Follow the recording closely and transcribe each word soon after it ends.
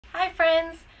Hi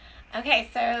friends! Okay,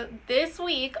 so this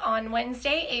week on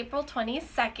Wednesday, April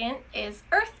 22nd is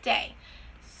Earth Day.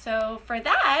 So for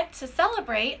that, to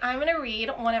celebrate, I'm going to read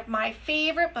one of my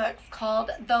favorite books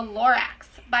called The Lorax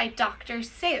by Dr.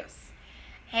 Seuss.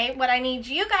 Okay, what I need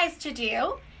you guys to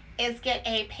do is get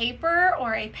a paper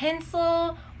or a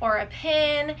pencil or a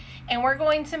pen, and we're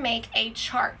going to make a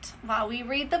chart. While we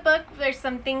read the book, there's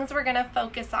some things we're going to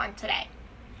focus on today.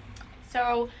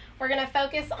 So we're going to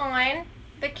focus on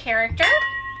the character,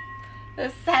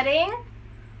 the setting,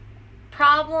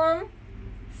 problem,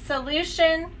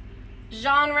 solution,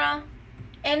 genre,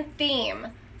 and theme.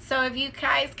 So if you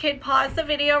guys could pause the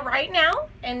video right now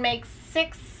and make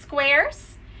 6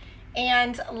 squares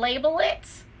and label it,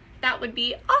 that would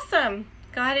be awesome.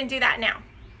 Go ahead and do that now.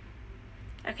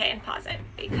 Okay, and pause it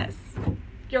because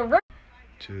you're right.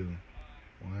 2,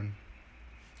 1.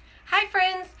 Hi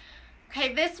friends.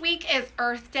 Okay, this week is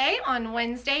Earth Day on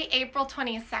Wednesday, April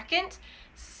 22nd.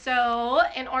 So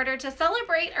in order to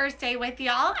celebrate Earth Day with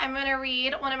y'all, I'm going to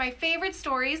read one of my favorite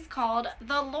stories called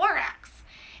The Lorax.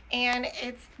 And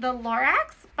it's The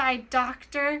Lorax by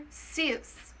Dr.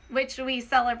 Seuss, which we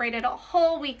celebrated a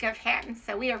whole week of him.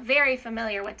 So we are very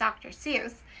familiar with Dr.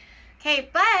 Seuss. Okay,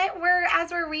 but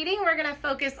as we're reading, we're going to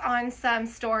focus on some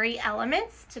story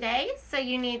elements today. So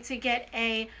you need to get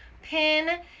a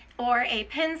pen or a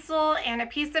pencil and a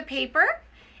piece of paper,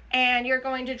 and you're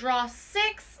going to draw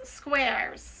 6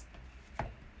 squares.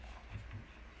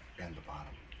 And the bottom.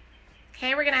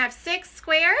 Okay, we're going to have 6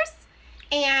 squares,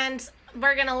 and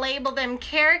we're going to label them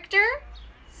character,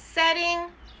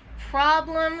 setting,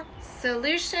 problem,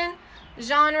 solution,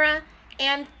 genre,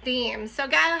 and theme. So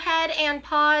go ahead and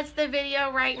pause the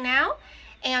video right now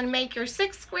and make your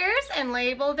 6 squares and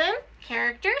label them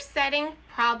character, setting,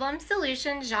 problem,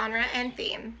 solution, genre, and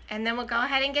theme. And then we'll go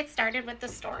ahead and get started with the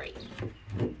story.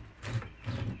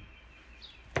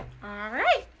 All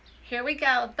right, here we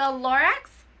go. The Lorax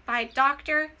by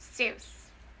Dr. Seuss.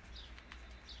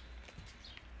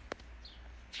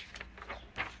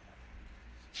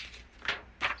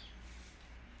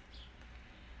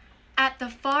 At the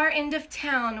far end of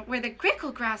town where the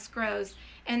grickle grass grows,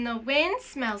 and the wind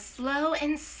smells slow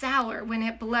and sour when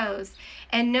it blows,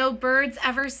 and no birds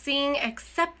ever sing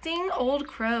excepting old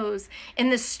crows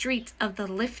in the street of the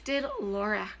lifted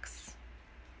Lorax.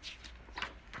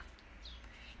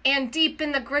 And deep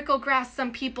in the grickle grass,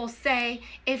 some people say,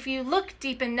 if you look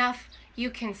deep enough,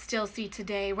 you can still see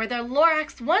today where the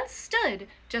Lorax once stood,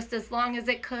 just as long as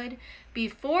it could,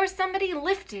 before somebody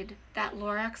lifted that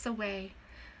Lorax away.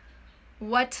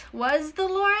 What was the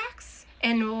Lorax?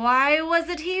 And why was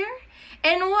it here?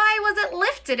 And why was it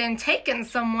lifted and taken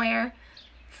somewhere?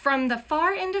 From the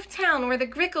far end of town where the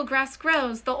grickle grass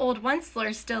grows, the old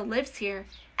Onceler still lives here.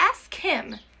 Ask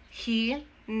him, he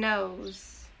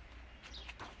knows.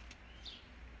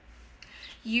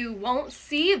 You won't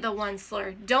see the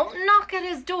Onceler. Don't knock at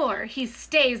his door. He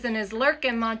stays in his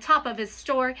lurkim on top of his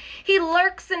store. He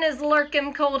lurks in his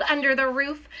lurkim cold under the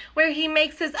roof, where he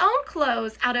makes his own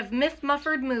clothes out of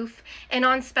myth-muffered moof. And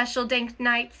on special dank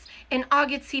nights, in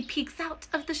August he peeks out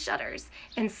of the shutters,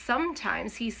 and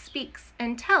sometimes he speaks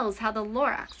and tells how the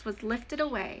Lorax was lifted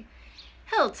away.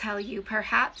 He'll tell you,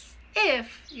 perhaps,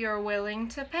 if you're willing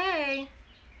to pay.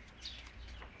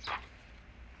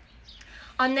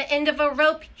 On the end of a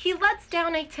rope, he lets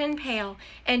down a tin pail,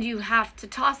 and you have to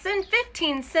toss in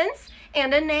 15 cents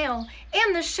and a nail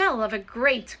and the shell of a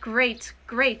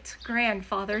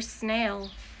great-great-great-grandfather's snail.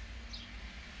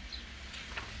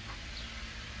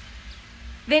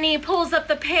 Then he pulls up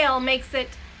the pail, makes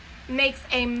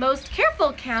a most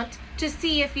careful count to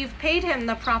see if you've paid him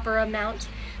the proper amount.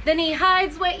 Then he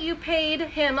hides what you paid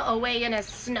him away in a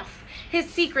snuff, his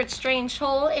secret strange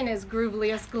hole in his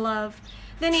grooveliest glove.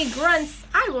 Then he grunts,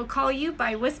 I will call you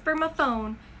by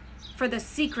whisper-ma-phone, for the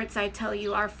secrets I tell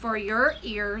you are for your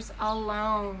ears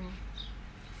alone.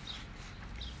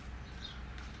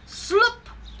 Sloop!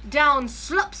 Down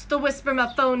slups the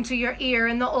whisper-ma-phone to your ear,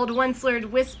 and the old Onceler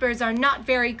whispers are not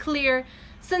very clear,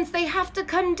 since they have to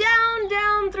come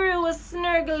down through a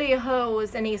snurgly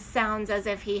hose, and he sounds as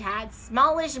if he had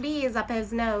smallish bees up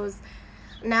his nose.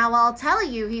 Now I'll tell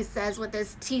you, he says with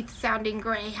his teeth sounding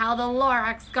gray, how the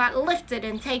Lorax got lifted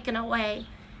and taken away.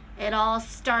 It all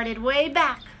started way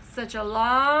back, such a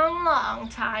long, long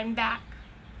time back.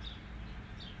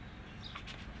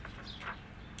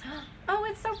 Oh,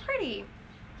 it's so pretty.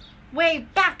 Way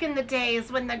back in the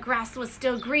days when the grass was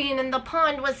still green and the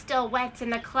pond was still wet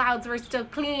and the clouds were still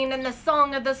clean and the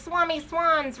song of the swami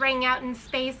swans rang out in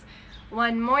space,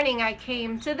 one morning I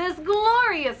came to this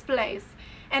glorious place.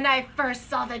 And I first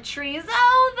saw the trees,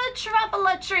 oh, the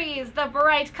truffula trees, the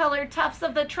bright colored tufts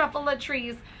of the truffula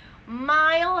trees,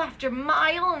 mile after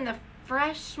mile in the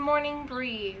fresh morning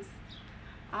breeze.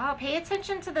 Oh, pay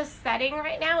attention to the setting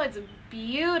right now. It's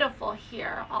beautiful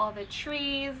here. All the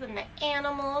trees and the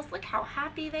animals. Look how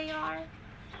happy they are.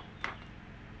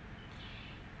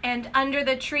 And under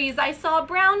the trees, I saw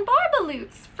brown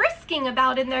barbaloots frisking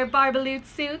about in their barbaloot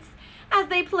suits as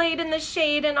they played in the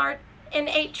shade and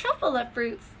ate truffle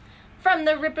fruits. From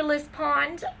the rippleless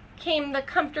pond came the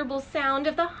comfortable sound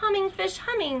of the humming fish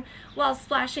humming while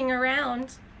splashing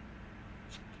around.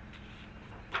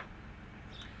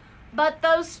 But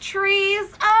those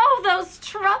trees, oh, those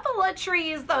truffle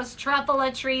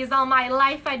trees, all my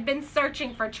life I'd been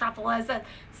searching for truffle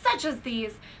such as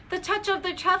these. The touch of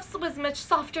the tufts was much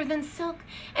softer than silk,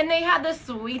 and they had the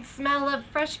sweet smell of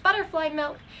fresh butterfly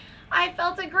milk. I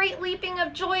felt a great leaping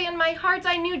of joy in my heart.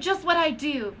 I knew just what I'd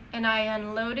do, and I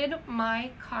unloaded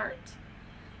my cart.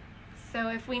 So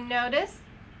if we notice,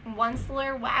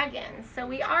 Onceler wagon. So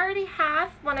we already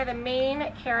have one of the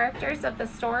main characters of the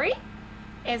story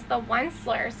is the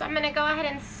Onceler. So I'm going to go ahead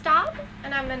and stop,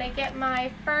 and I'm going to get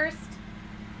my first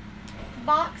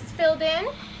box filled in,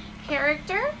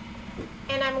 character,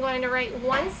 and I'm going to write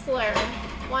Onceler.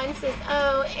 Once is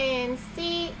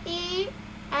O-N-C-E-L-E-R,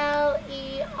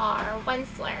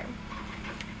 Onceler.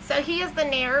 So he is the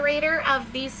narrator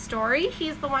of the story.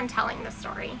 He's the one telling the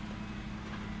story.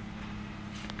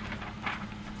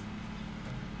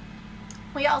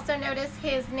 We also notice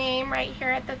his name right here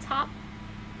at the top,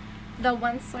 the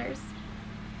Oncelers.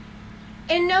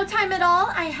 In no time at all,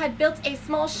 I had built a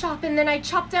small shop, and then I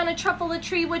chopped down a truffle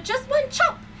tree with just one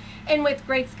chop. And with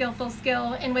great skillful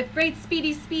skill, and with great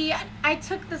speedy speed, I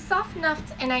took the soft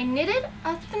nuft and I knitted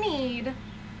a thneed.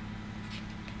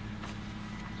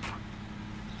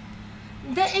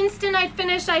 The instant I'd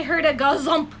finished, I heard a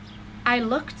gazump. I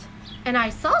looked, and I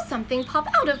saw something pop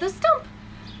out of the stump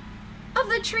of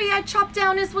the tree I chopped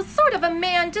down. As was sort of a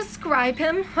man. Describe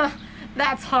him?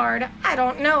 That's hard. I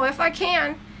don't know if I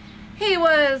can. He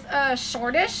was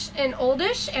shortish and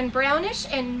oldish and brownish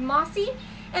and mossy,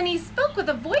 and he spoke with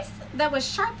a voice that was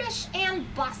sharpish and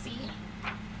bossy.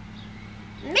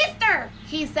 "Mister,"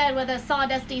 he said with a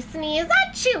sawdusty sneeze,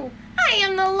 "achoo! I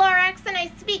am the Lorax, and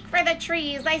I speak for the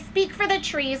trees. I speak for the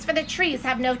trees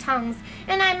have no tongues.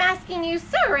 And I'm asking you,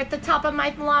 sir, at the top of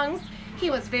my lungs." He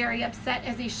was very upset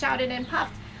as he shouted and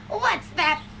puffed, "What's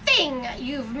that thing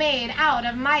you've made out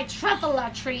of my truffle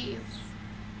trees?"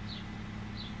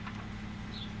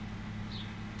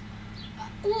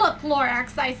 "Look,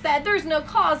 Lorax," I said, "there's no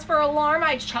cause for alarm.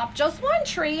 I chopped just one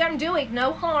tree. I'm doing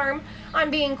no harm.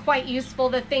 I'm being quite useful.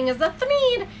 The thing is a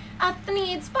thneed. A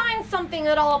thneed's fine, something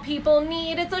that all people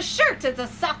need. It's a shirt, it's a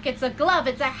sock, it's a glove,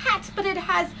 it's a hat, but it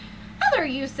has other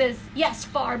uses. Yes,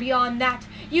 far beyond that.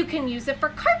 You can use it for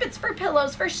carpets, for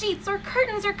pillows, for sheets, or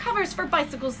curtains, or covers for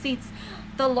bicycle seats."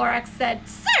 The Lorax said,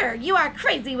 "Sir, you are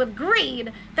crazy with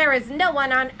greed. There is no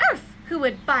one on earth who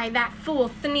would buy that fool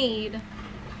thneed."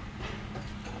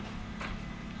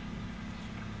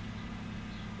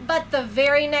 But the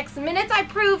very next minute I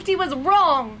proved he was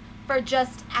wrong, for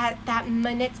just at that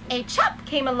minute a chap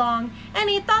came along, and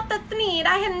he thought the thneed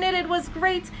I had knitted was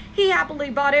great. He happily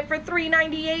bought it for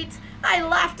 $3.98. I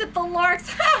laughed at the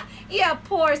Lorax. "Ha! You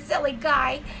poor silly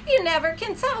guy. You never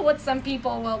can tell what some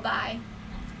people will buy."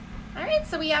 Alright,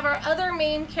 so we have our other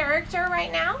main character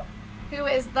right now, who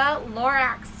is the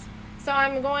Lorax. So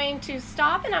I'm going to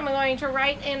stop, and I'm going to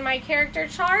write in my character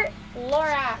chart,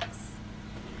 Lorax.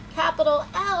 Capital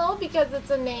L because it's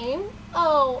a name.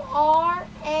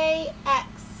 O-R-A-X.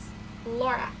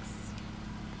 Lorax.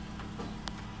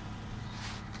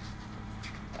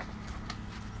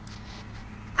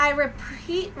 I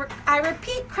repeat,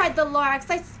 cried the Lorax.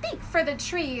 "I speak for the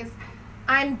trees."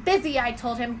 "I'm busy," I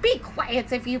told him. "Be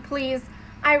quiet, if you please."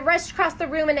 I rushed across the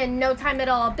room, and in no time at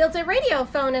all built a radio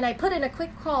phone, and I put in a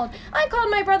quick call. I called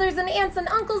my brothers and aunts and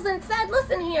uncles and said,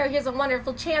 "Listen here, here's a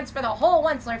wonderful chance for the whole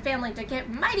Onceler family to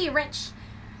get mighty rich.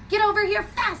 Get over here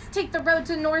fast, take the road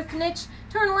to North Niche,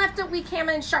 turn left at Weekham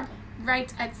and sharp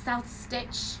right at South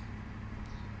Stitch."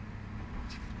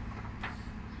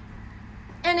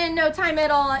 And in no time at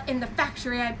all, in the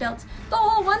factory I built, the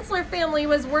whole Onceler family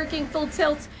was working full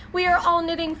tilt. We are all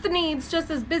knitting thneeds, just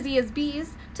as busy as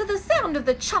bees, to the sound of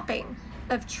the chopping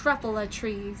of truffle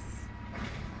trees.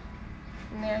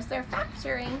 And there's their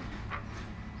factory.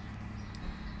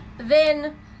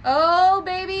 Then, oh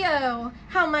baby oh,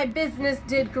 how my business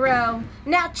did grow.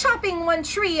 Now chopping one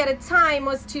tree at a time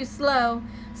was too slow.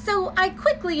 So I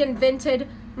quickly invented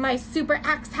my super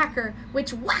axe hacker,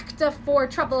 which whacked up 4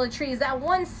 truffle trees at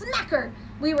one smacker.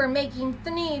 We were making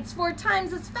thneeds 4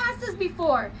 times as fast as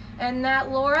before. And that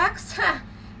Lorax,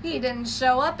 he didn't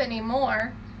show up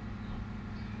anymore.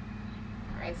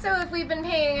 right, so if we've been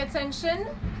paying attention,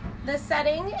 the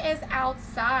setting is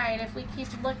outside. If we keep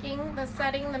looking,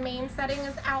 the main setting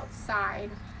is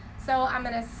outside. So I'm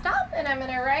going to stop and I'm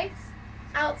going to write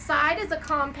outside is a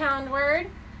compound word.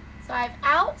 So I have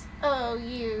out,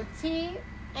 O-U-T,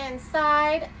 and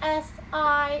side,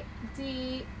 S-I-D-E,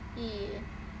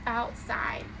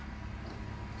 outside.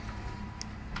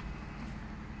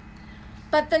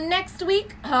 But the next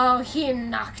week, he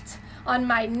knocked on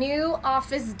my new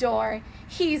office door.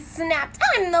 He snapped,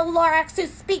 "I'm the Lorax who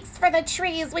speaks for the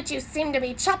trees, which you seem to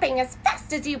be chopping as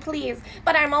fast as you please.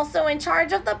 But I'm also in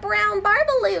charge of the brown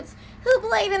barbaloots, who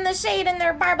played in the shade in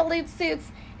their barbaloot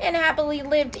suits and happily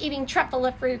lived eating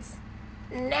truffula fruits.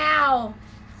 Now,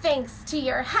 thanks to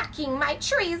your hacking my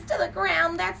trees to the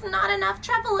ground, that's not enough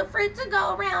truffula fruit to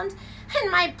go around. And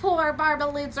my poor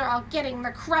barbaloots are all getting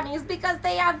the crummies because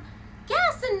they have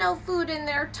gas and no food in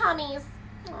their tummies."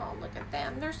 Oh, look at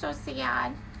them. They're so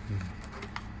sad.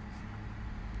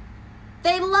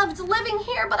 "They loved living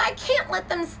here, but I can't let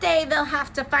them stay. They'll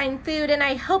have to find food, and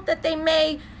I hope that they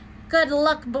may. Good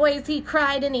luck, boys," he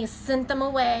cried, and he sent them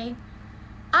away.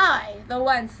 I, the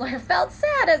Onceler, felt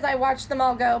sad as I watched them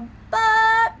all go.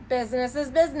 But business is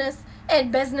business,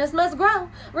 and business must grow,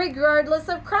 regardless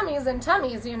of crummies and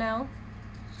tummies, you know.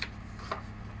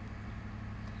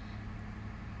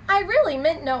 I really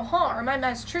meant no harm, I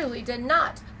most truly did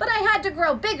not. But I had to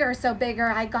grow bigger, so bigger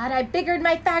I got. I biggered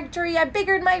my factory, I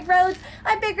biggered my roads,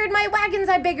 I biggered my wagons,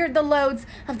 I biggered the loads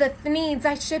of the needs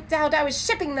I shipped out. I was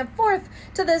shipping them forth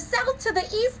to the south, to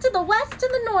the east, to the west, to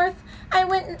the north. I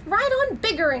went right on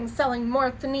biggering, selling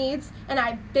more needs, and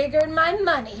I biggered my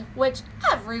money, which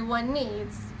everyone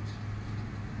needs.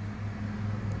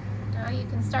 Now you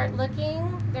can start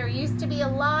looking. There used to be a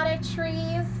lot of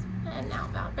trees, and now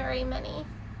not very many.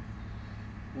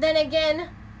 Then again,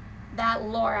 that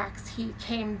Lorax, he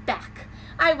came back.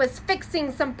 I was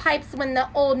fixing some pipes when the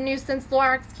old nuisance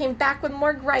Lorax came back with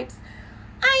more gripes.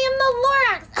 "I am the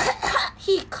Lorax!"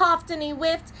 He coughed and he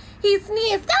whiffed. He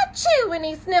sneezed, "Achoo!" and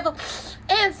he sniffled.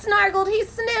 And snargled, he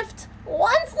sniffed.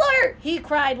 "Onceler!" he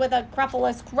cried with a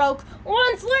gruffulous croak.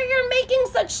 "Onceler, you're making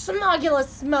such smogulous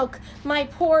smoke. My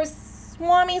poor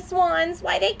swammy swans,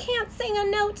 why they can't sing a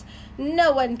note.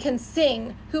 No one can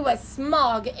sing who has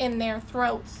smog in their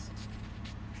throats."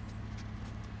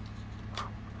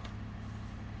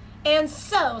 "And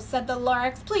so," said the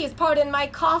Lorax, "please pardon my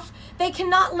cough. They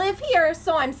cannot live here,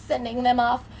 so I'm sending them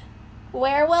off.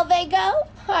 Where will they go?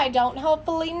 I don't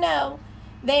hopefully know.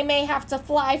 They may have to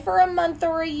fly for a month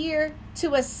or a year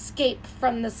to escape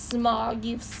from the smog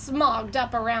you've smogged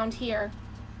up around here."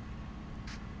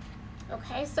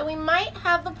 Okay, so we might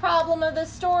have the problem of the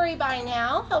story by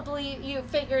now. Hopefully you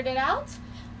figured it out.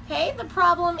 Okay, the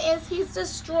problem is he's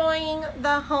destroying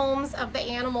the homes of the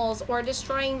animals, or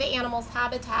destroying the animals'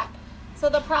 habitat. So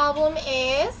the problem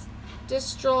is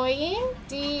destroying,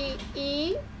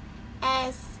 D-E-S-T-R-O-Y,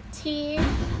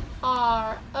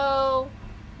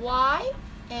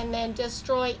 and then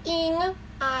destroying,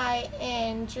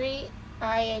 I-N-G,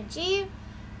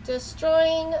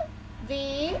 destroying,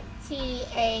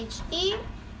 V-T-H-E,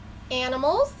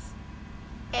 animals,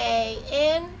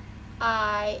 A-N-I-M-A-L-S,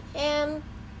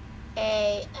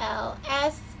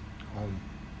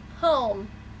 home,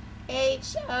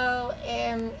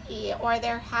 H-O-M-E, or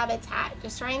their habitat,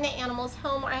 destroying the animals'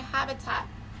 home or habitat.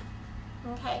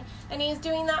 Okay, and he's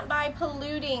doing that by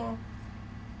polluting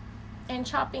and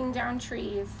chopping down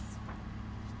trees.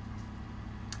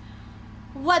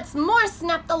 "What's more,"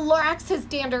 snapped the Lorax, his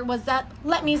dander was up,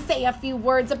 "let me say a few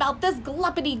words about this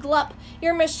gluppity-glup.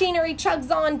 Your machinery chugs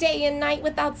on day and night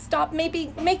without stop,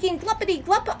 maybe making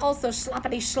gluppity-glup, also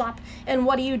sloppity-slop. And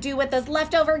what do you do with this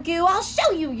leftover goo? I'll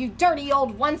show you, you dirty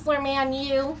old Onceler man,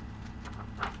 you.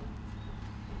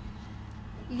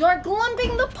 You're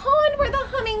glumping the pond where the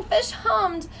humming fish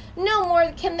hummed. No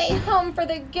more can they hum, for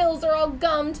their gills are all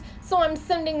gummed. So I'm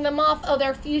sending them off, oh,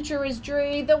 their future is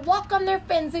dreary. They'll walk on their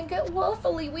fins and get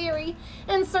woefully weary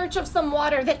in search of some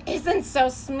water that isn't so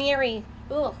smeary."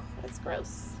 Ugh, that's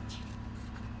gross.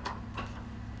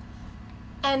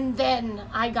 And then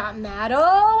I got mad.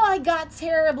 Oh, I got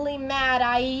terribly mad.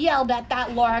 I yelled at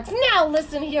that Lorax. "Now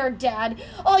listen here, Dad.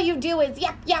 All you do is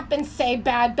yap, yap, and say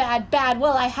bad, bad, bad.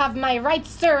 Well, I have my rights,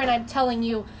 sir, and I'm telling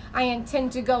you, I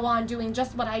intend to go on doing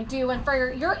just what I do. And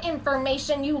for your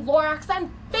information, you Lorax,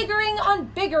 I'm biggering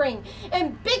on biggering,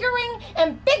 and biggering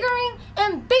and biggering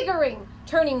and biggering,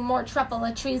 turning more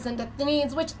truffula trees into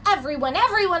needs, which everyone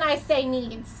I say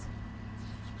needs."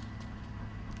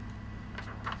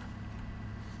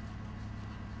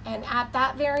 And at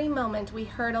that very moment, we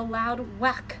heard a loud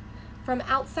whack. From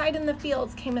outside in the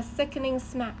fields came a sickening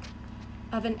smack.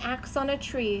 of an axe on a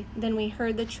tree. Then we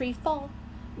heard the tree fall,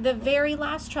 the very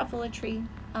last truffle tree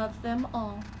of them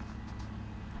all.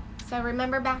 So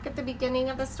remember back at the beginning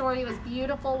of the story, it was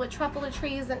beautiful with truffle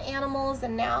trees and animals,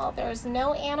 and now there's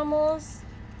no animals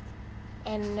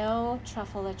and no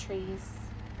truffle trees.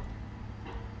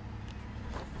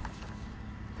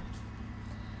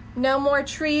 No more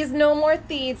trees, no more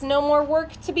thieves, no more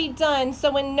work to be done.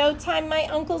 So in no time, my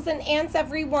uncles and aunts,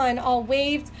 every one, all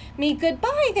waved me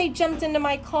goodbye. They jumped into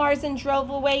my cars and drove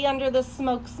away under the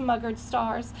smoke-smuggered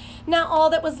stars. Now all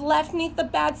that was left neath the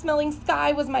bad-smelling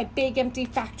sky was my big empty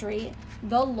factory,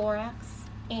 the Lorax,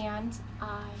 and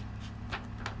I.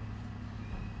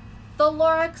 The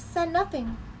Lorax said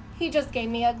nothing. He just gave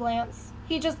me a glance.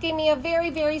 He just gave me a very,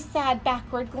 very sad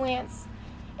backward glance.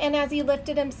 And as he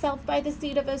lifted himself by the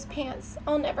seat of his pants,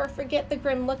 I'll never forget the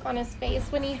grim look on his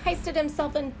face when he hoisted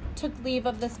himself and took leave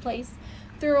of this place,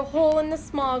 through a hole in the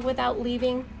smog without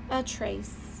leaving a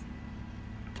trace.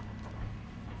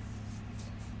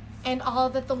 And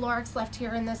all that the Lorax left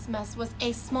here in this mess was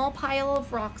a small pile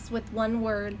of rocks with one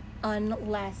word,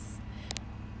 unless.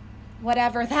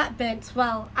 Whatever that meant,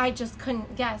 well, I just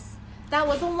couldn't guess. That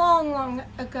was a long, long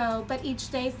ago, but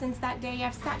each day since that day,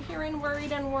 I've sat here and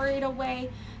worried away.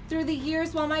 Through the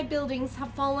years while my buildings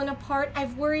have fallen apart,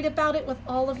 I've worried about it with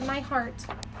all of my heart.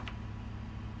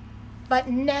 But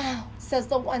now, says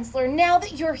the Onceler, now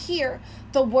that you're here,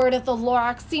 the word of the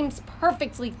Lorax seems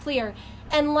perfectly clear.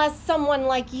 Unless someone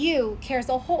like you cares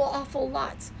a whole awful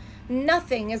lot,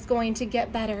 nothing is going to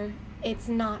get better. It's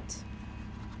not.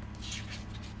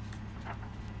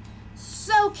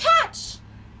 So catch!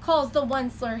 Calls the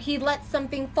Onceler. He lets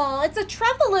something fall. It's a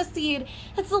truffle seed.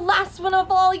 It's the last one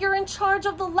of all. You're in charge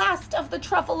of the last of the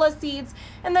truffle seeds.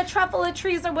 And the truffle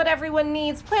trees are what everyone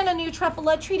needs. Plant a new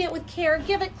truffle, treat it with care,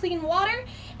 give it clean water,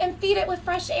 and feed it with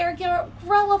fresh air.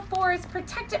 Grow a forest,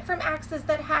 protect it from axes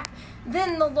that hack.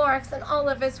 Then the Lorax and all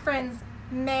of his friends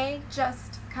may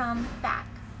just come back.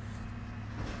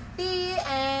 The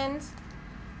end.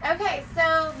 Okay,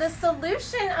 so the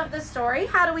solution of the story,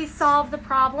 how do we solve the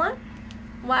problem?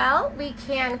 Well, we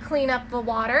can clean up the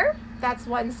water. That's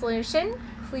one solution.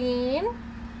 Clean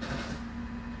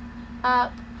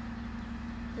up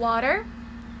water.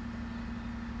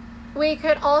 We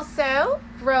could also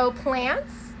grow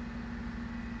plants.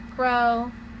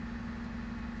 Grow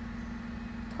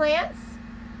plants.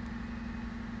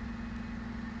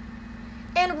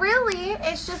 And really,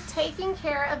 it's just taking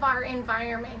care of our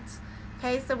environment.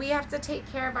 Okay, so we have to take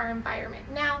care of our environment.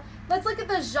 Now, let's look at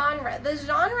the genre. The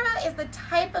genre is the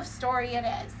type of story it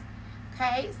is.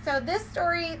 Okay, so this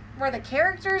story, were the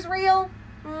characters real?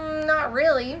 Not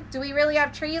really. Do we really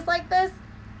have trees like this?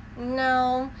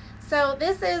 No. So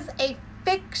this is a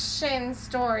fiction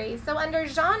story. So under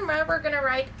genre, we're going to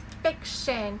write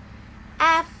fiction.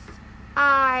 F-I-C-T-I-O-N.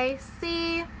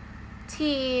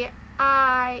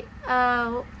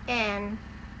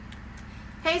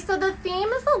 Okay, so the theme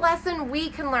is a lesson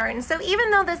we can learn. So even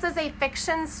though this is a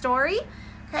fiction story,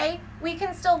 okay, we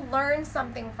can still learn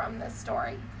something from this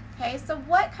story. Okay, so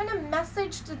what kind of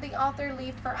message did the author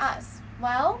leave for us?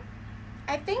 Well,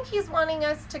 I think he's wanting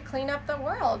us to clean up the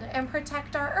world and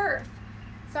protect our earth.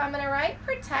 So I'm going to write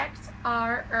protect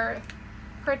our earth.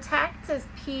 Protect is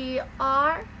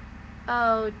P-R-O-T-E-C-T.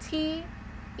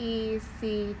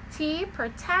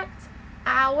 Protect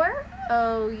our,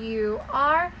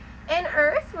 O-U-R. And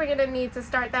earth, we're going to need to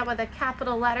start that with a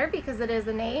capital letter because it is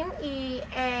a name,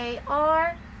 E-A-R-T-H,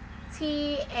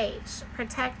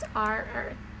 protect our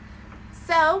earth.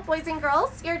 So, boys and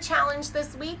girls, your challenge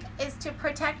this week is to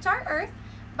protect our earth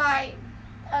by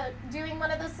doing one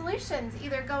of the solutions,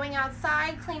 either going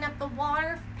outside, clean up the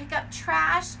water, pick up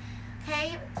trash,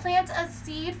 okay, plant a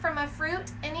seed from a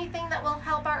fruit, anything that will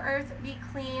help our earth be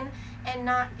clean and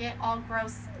not get all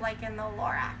gross like in the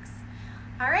Lorax.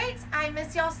 All right, I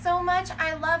miss y'all so much.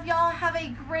 I love y'all. Have a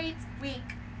great week.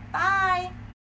 Bye.